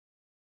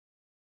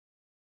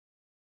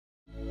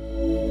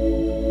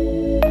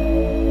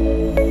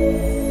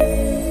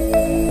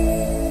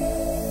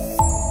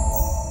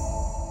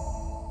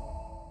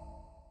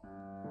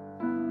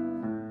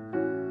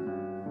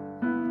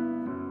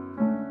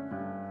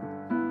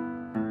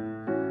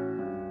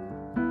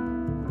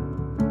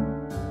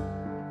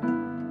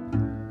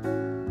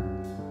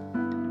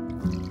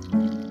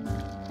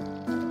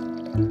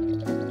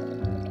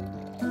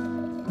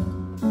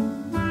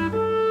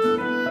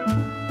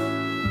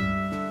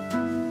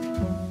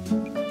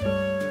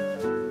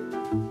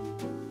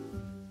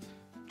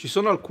Ci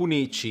sono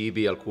alcuni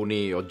cibi,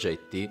 alcuni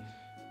oggetti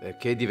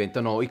che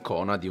diventano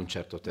icona di un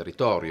certo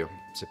territorio.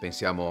 Se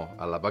pensiamo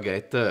alla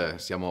baguette,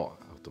 siamo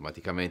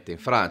automaticamente in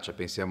Francia,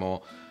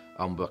 pensiamo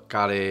a un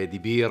boccale di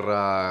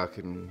birra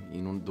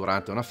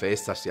durante una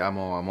festa,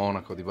 siamo a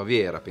Monaco di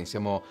Baviera,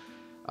 pensiamo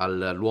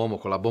all'uomo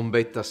con la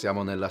bombetta,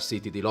 siamo nella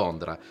City di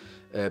Londra.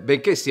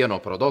 Benché siano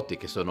prodotti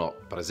che sono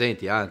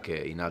presenti anche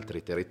in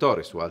altri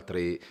territori, su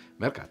altri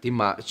mercati,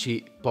 ma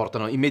ci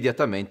portano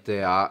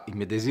immediatamente a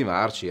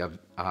immedesimarci,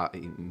 a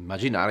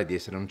immaginare di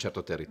essere in un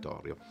certo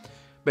territorio.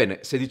 Bene,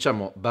 se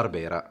diciamo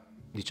Barbera,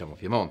 diciamo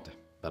Piemonte.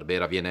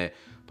 Barbera viene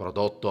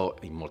prodotto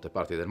in molte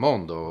parti del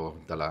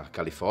mondo, dalla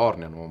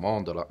California, Nuovo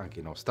Mondo, anche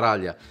in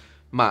Australia,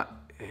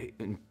 ma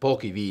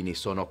pochi vini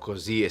sono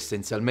così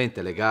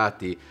essenzialmente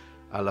legati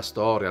alla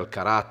storia, al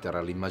carattere,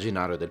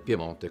 all'immaginario del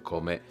Piemonte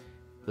come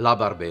la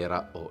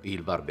Barbera o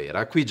il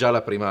Barbera. Qui già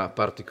la prima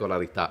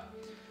particolarità,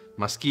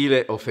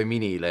 maschile o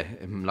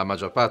femminile. La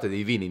maggior parte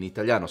dei vini in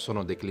italiano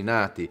sono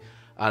declinati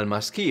al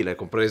maschile,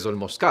 compreso il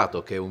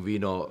Moscato, che è un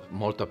vino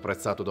molto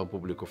apprezzato da un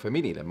pubblico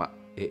femminile, ma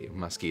è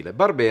maschile.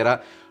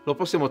 Barbera lo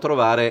possiamo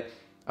trovare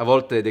a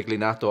volte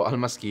declinato al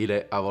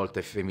maschile, a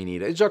volte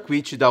femminile. E già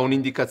qui ci dà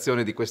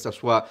un'indicazione di questa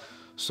sua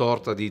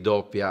sorta di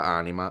doppia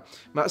anima.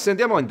 Ma se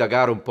andiamo a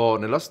indagare un po'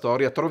 nella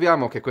storia,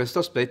 troviamo che questo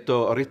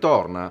aspetto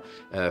ritorna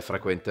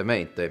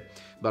frequentemente.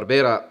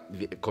 Barbera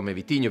come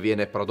vitigno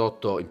viene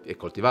prodotto e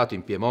coltivato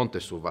in Piemonte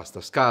su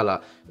vasta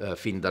scala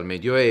fin dal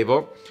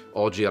Medioevo.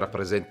 Oggi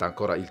rappresenta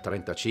ancora il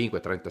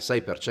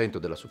 35-36%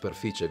 della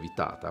superficie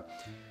vitata.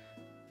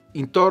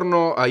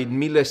 Intorno al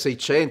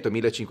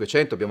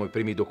 1600-1500 abbiamo i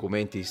primi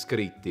documenti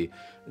scritti.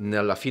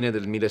 Alla fine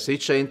del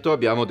 1600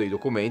 abbiamo dei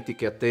documenti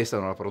che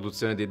attestano la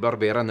produzione di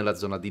Barbera nella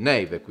zona di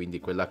Neve, quindi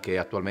quella che è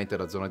attualmente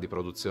la zona di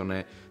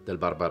produzione del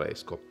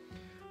Barbaresco.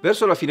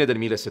 Verso la fine del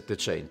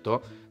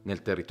 1700,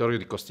 nel territorio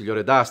di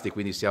Costigliole d'Asti,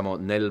 quindi siamo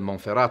nel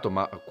Monferrato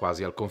ma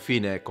quasi al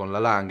confine con la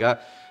Langhe,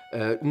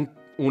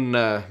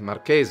 un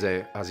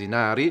marchese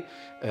Asinari,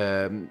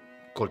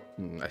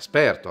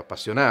 esperto,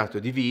 appassionato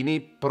di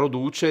vini,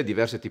 produce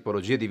diverse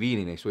tipologie di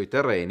vini nei suoi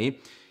terreni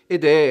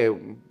ed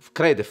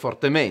crede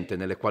fortemente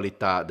nelle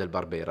qualità del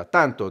Barbera,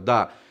 tanto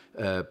da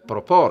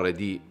proporre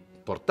di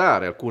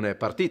portare alcune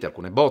partite,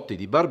 alcune botti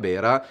di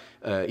Barbera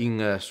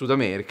in Sud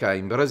America,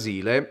 in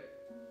Brasile,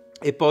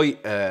 e poi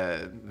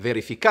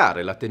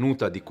verificare la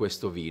tenuta di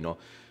questo vino,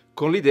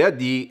 con l'idea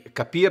di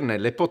capirne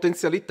le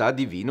potenzialità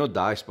di vino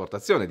da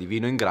esportazione, di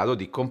vino in grado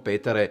di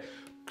competere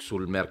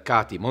sul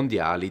mercati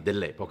mondiali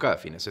dell'epoca, a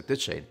fine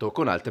Settecento,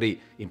 con altri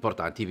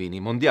importanti vini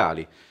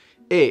mondiali.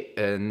 E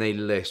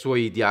nei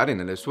suoi diari,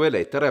 nelle sue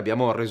lettere,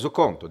 abbiamo reso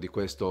conto di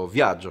questo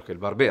viaggio che il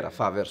Barbera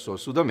fa verso il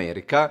Sud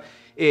America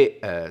e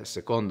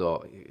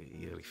secondo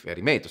il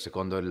riferimento,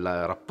 secondo il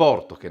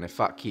rapporto che ne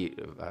fa chi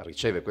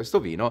riceve questo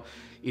vino,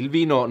 il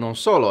vino non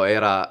solo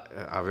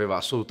aveva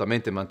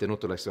assolutamente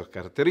mantenuto le sue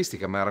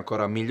caratteristiche, ma era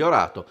ancora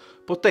migliorato,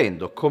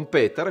 potendo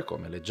competere,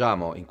 come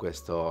leggiamo in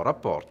questo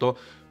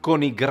rapporto,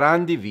 con i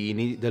grandi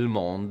vini del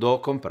mondo,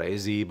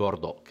 compresi i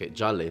Bordeaux, che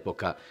già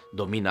all'epoca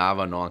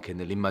dominavano anche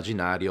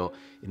nell'immaginario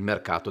il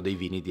mercato dei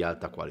vini di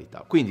alta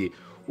qualità. Quindi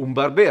un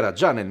Barbera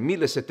già nel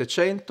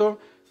 1700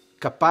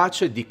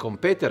 capace di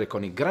competere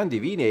con i grandi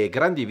vini e i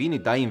grandi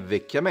vini da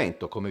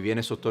invecchiamento, come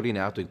viene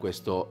sottolineato in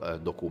questo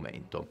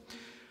documento.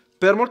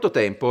 Per molto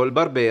tempo il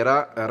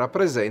Barbera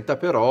rappresenta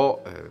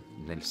però,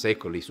 nei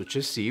secoli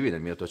successivi,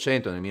 nel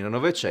 1800 e nel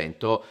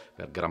 1900,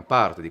 per gran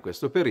parte di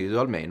questo periodo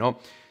almeno,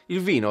 il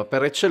vino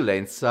per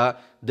eccellenza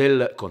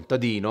del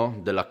contadino,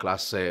 della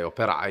classe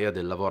operaia,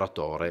 del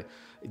lavoratore.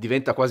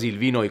 Diventa quasi il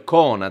vino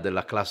icona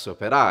della classe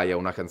operaia.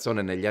 Una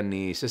canzone negli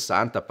anni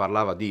 60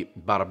 parlava di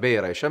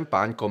Barbera e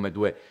Champagne come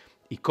due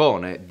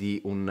icone di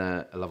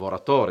un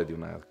lavoratore, di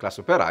una classe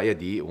operaia e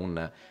di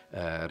un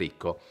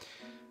ricco.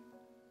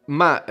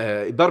 Ma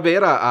il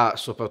Barbera ha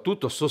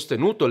soprattutto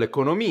sostenuto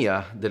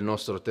l'economia del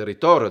nostro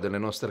territorio, delle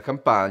nostre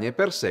campagne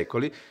per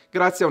secoli,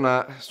 grazie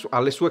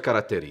alle sue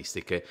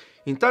caratteristiche.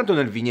 Intanto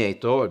nel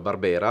vigneto il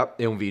Barbera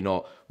è un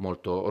vino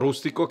molto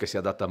rustico che si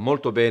adatta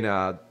molto bene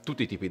a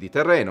tutti i tipi di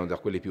terreno, da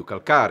quelli più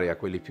calcarei a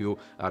quelli più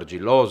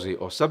argillosi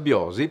o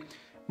sabbiosi,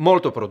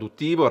 molto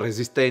produttivo,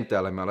 resistente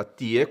alle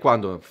malattie.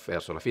 Quando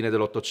verso la fine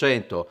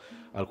dell'Ottocento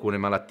alcune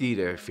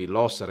malattie,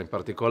 fillossera in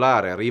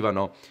particolare,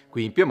 arrivano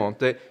qui in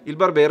Piemonte, il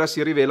Barbera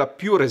si rivela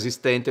più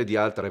resistente di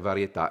altre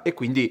varietà e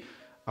quindi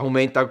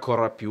aumenta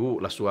ancora più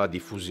la sua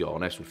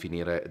diffusione sul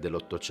finire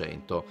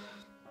dell'Ottocento.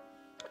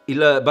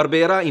 Il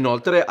Barbera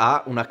inoltre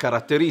ha una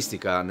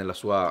caratteristica nella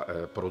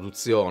sua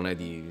produzione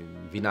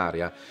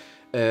vinaria,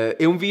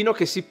 è un vino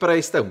che si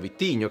presta, è un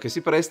vitigno che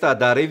si presta a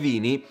dare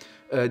vini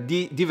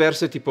di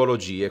diverse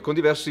tipologie, con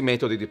diversi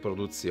metodi di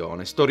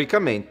produzione.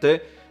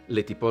 Storicamente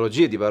le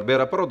tipologie di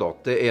Barbera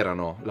prodotte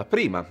erano la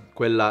prima,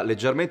 quella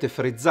leggermente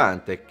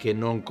frizzante che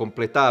non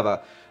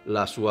completava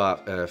la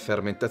sua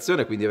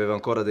fermentazione, quindi aveva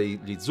ancora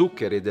degli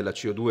zuccheri e della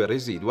CO2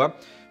 residua,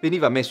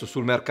 veniva messo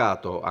sul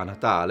mercato a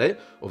Natale.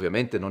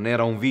 Ovviamente non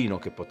era un vino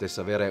che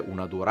potesse avere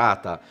una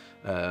durata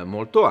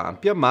molto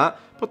ampia, ma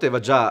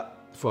poteva già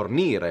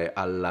fornire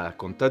al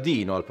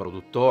contadino, al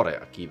produttore,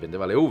 a chi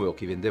vendeva le uve o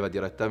chi vendeva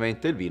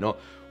direttamente il vino,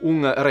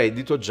 un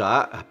reddito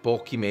già a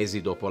pochi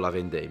mesi dopo la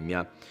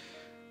vendemmia.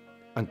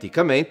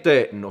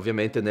 Anticamente,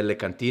 ovviamente, nelle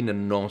cantine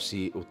non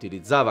si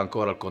utilizzava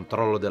ancora il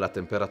controllo della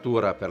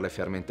temperatura per le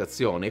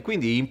fermentazioni e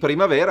quindi in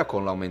primavera,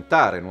 con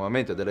l'aumentare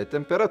nuovamente delle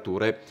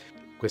temperature,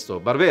 questo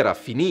Barbera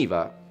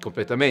finiva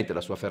completamente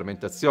la sua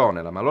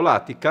fermentazione, la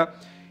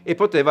malolattica, e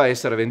poteva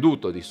essere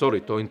venduto di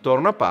solito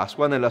intorno a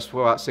Pasqua nella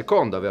sua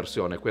seconda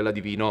versione, quella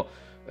di vino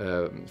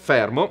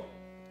fermo,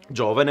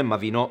 giovane ma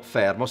vino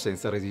fermo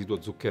senza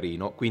residuo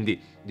zuccherino, quindi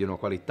di una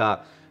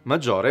qualità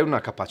maggiore e una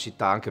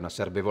capacità, anche una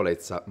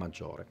serbevolezza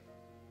maggiore.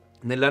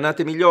 Nelle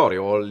annate migliori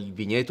o il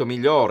vigneto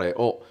migliore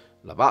o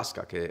la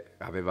vasca che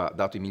aveva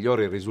dato i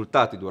migliori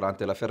risultati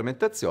durante la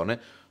fermentazione,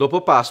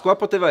 dopo Pasqua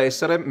poteva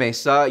essere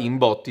messa in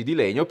botti di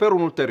legno per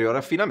un ulteriore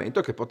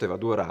affinamento che poteva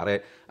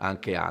durare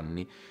anche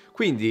anni.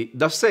 Quindi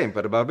da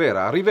sempre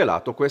Barbera ha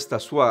rivelato questa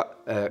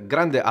sua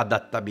grande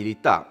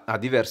adattabilità a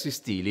diversi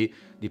stili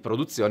di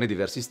produzione,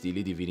 diversi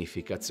stili di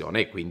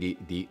vinificazione e quindi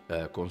di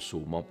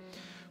consumo.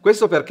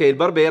 Questo perché il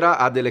Barbera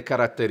ha delle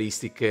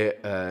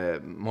caratteristiche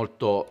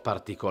molto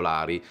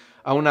particolari.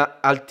 Ha una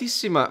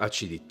altissima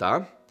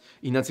acidità,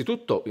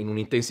 innanzitutto in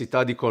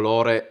un'intensità di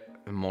colore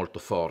molto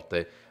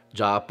forte.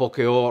 Già a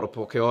poche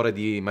ore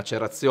di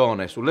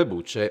macerazione sulle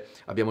bucce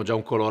abbiamo già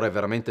un colore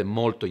veramente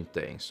molto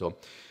intenso.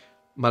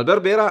 Ma il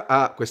Barbera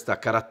ha questa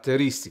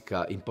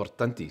caratteristica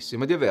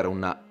importantissima di avere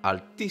una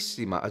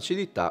altissima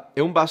acidità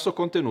e un basso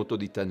contenuto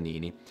di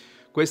tannini.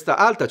 Questa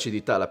alta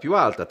acidità, la più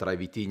alta tra i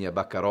vitigni a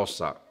bacca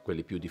rossa,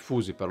 quelli più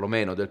diffusi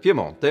perlomeno del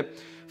Piemonte,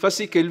 fa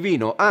sì che il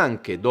vino,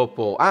 anche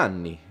dopo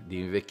anni di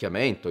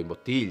invecchiamento in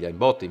bottiglia, in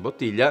botte, in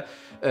bottiglia,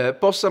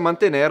 possa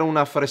mantenere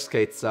una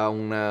freschezza,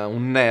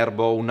 un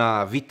nervo,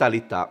 una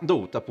vitalità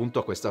dovuta appunto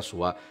a questa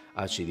sua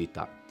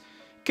acidità,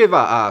 che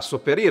va a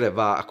sopperire,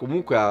 va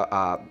comunque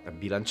a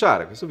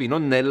bilanciare questo vino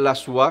nella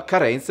sua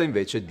carenza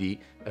invece di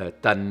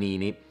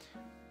tannini,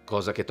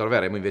 cosa che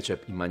troveremo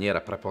invece in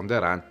maniera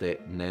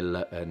preponderante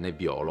nel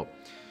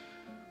Nebbiolo.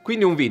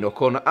 Quindi un vino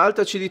con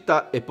alta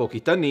acidità e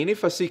pochi tannini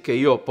fa sì che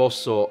io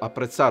posso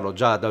apprezzarlo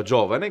già da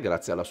giovane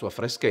grazie alla sua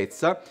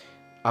freschezza.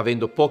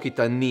 Avendo pochi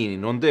tannini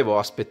non devo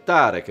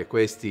aspettare che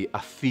questi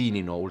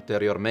affinino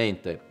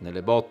ulteriormente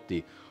nelle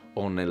botti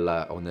o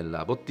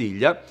nella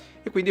bottiglia,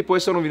 e quindi può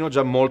essere un vino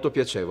già molto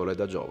piacevole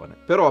da giovane.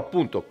 Però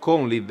appunto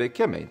con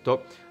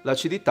l'invecchiamento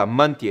l'acidità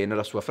mantiene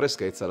la sua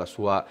freschezza, la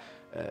sua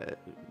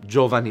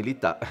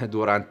giovanilità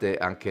durante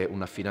anche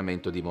un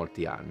affinamento di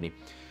molti anni.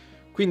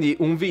 Quindi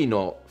un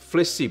vino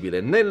flessibile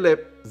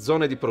nelle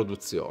zone di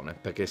produzione,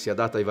 perché si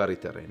adatta ai vari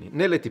terreni,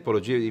 nelle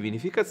tipologie di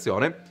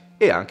vinificazione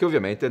e anche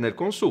ovviamente nel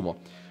consumo.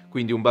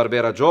 Quindi un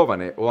Barbera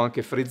giovane o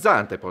anche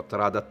frizzante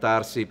potrà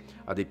adattarsi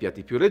a dei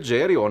piatti più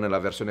leggeri o nella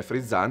versione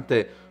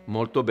frizzante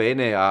molto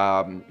bene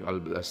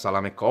al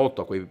salame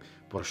cotto, a quei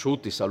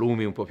prosciutti,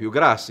 salumi un po' più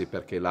grassi,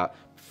 perché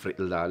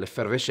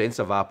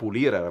l'effervescenza va a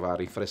pulire, va a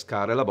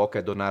rinfrescare la bocca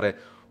e donare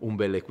un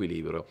bel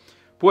equilibrio.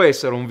 Può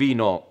essere un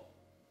vino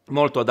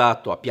molto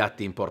adatto a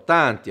piatti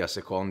importanti, a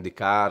secondi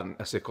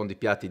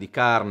piatti di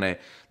carne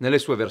nelle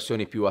sue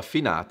versioni più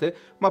affinate,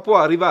 ma può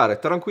arrivare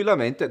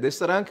tranquillamente ad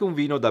essere anche un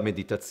vino da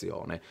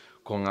meditazione.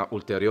 Con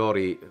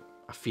ulteriori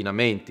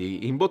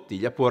affinamenti in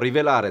bottiglia può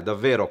rivelare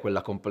davvero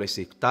quella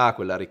complessità,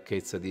 quella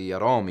ricchezza di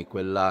aromi,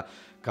 quella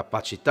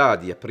capacità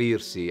di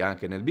aprirsi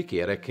anche nel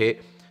bicchiere che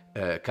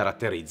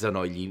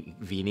caratterizzano gli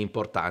vini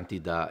importanti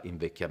da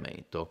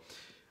invecchiamento.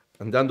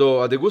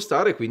 Andando a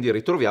degustare, quindi,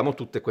 ritroviamo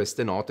tutte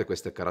queste note,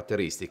 queste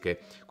caratteristiche,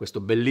 questo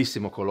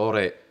bellissimo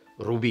colore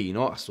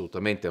rubino,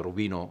 assolutamente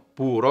rubino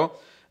puro,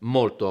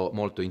 molto,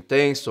 molto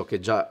intenso, che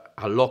già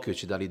all'occhio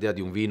ci dà l'idea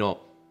di un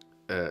vino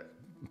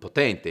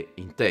potente,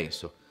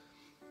 intenso.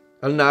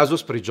 Al naso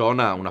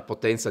sprigiona una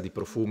potenza di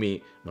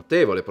profumi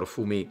notevole,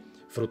 profumi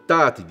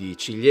fruttati, di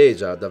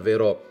ciliegia,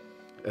 davvero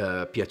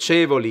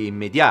piacevoli,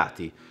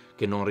 immediati,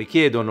 che non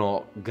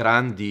richiedono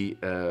grandi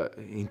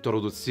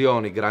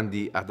introduzioni,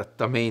 grandi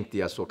adattamenti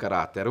al suo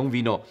carattere. È un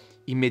vino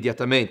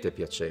immediatamente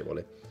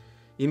piacevole.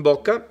 In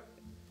bocca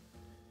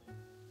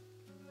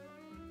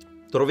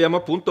troviamo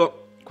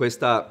appunto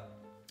questa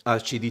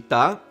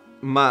acidità,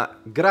 ma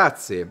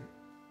grazie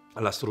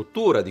alla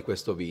struttura di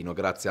questo vino,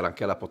 grazie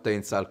anche alla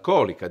potenza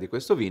alcolica di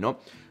questo vino,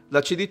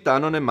 l'acidità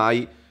non è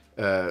mai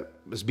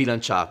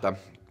sbilanciata.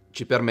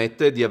 Ci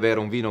permette di avere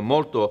un vino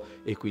molto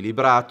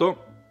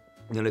equilibrato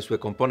nelle sue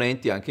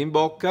componenti, anche in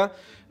bocca.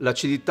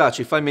 L'acidità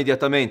ci fa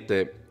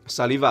immediatamente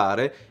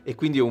salivare e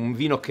quindi è un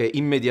vino che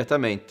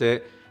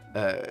immediatamente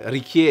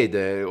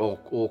richiede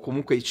o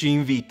comunque ci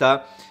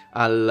invita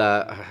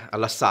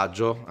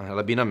all'assaggio,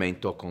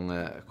 all'abbinamento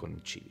con i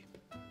cibi.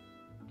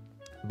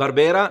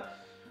 Barbera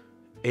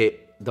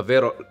è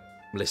davvero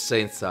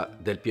l'essenza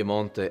del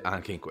Piemonte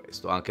anche in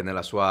questo, anche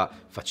nella sua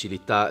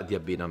facilità di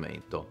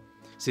abbinamento.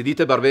 Se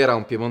dite Barbera a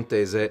un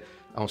piemontese,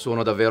 ha un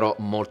suono davvero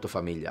molto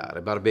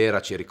familiare.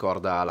 Barbera ci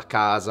ricorda la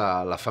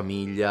casa, la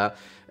famiglia,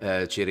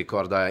 ci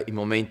ricorda i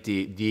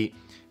momenti di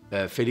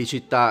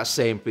felicità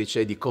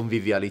semplice, di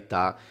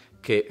convivialità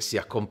che si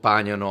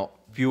accompagnano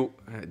più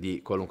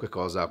di qualunque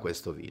cosa a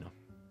questo vino.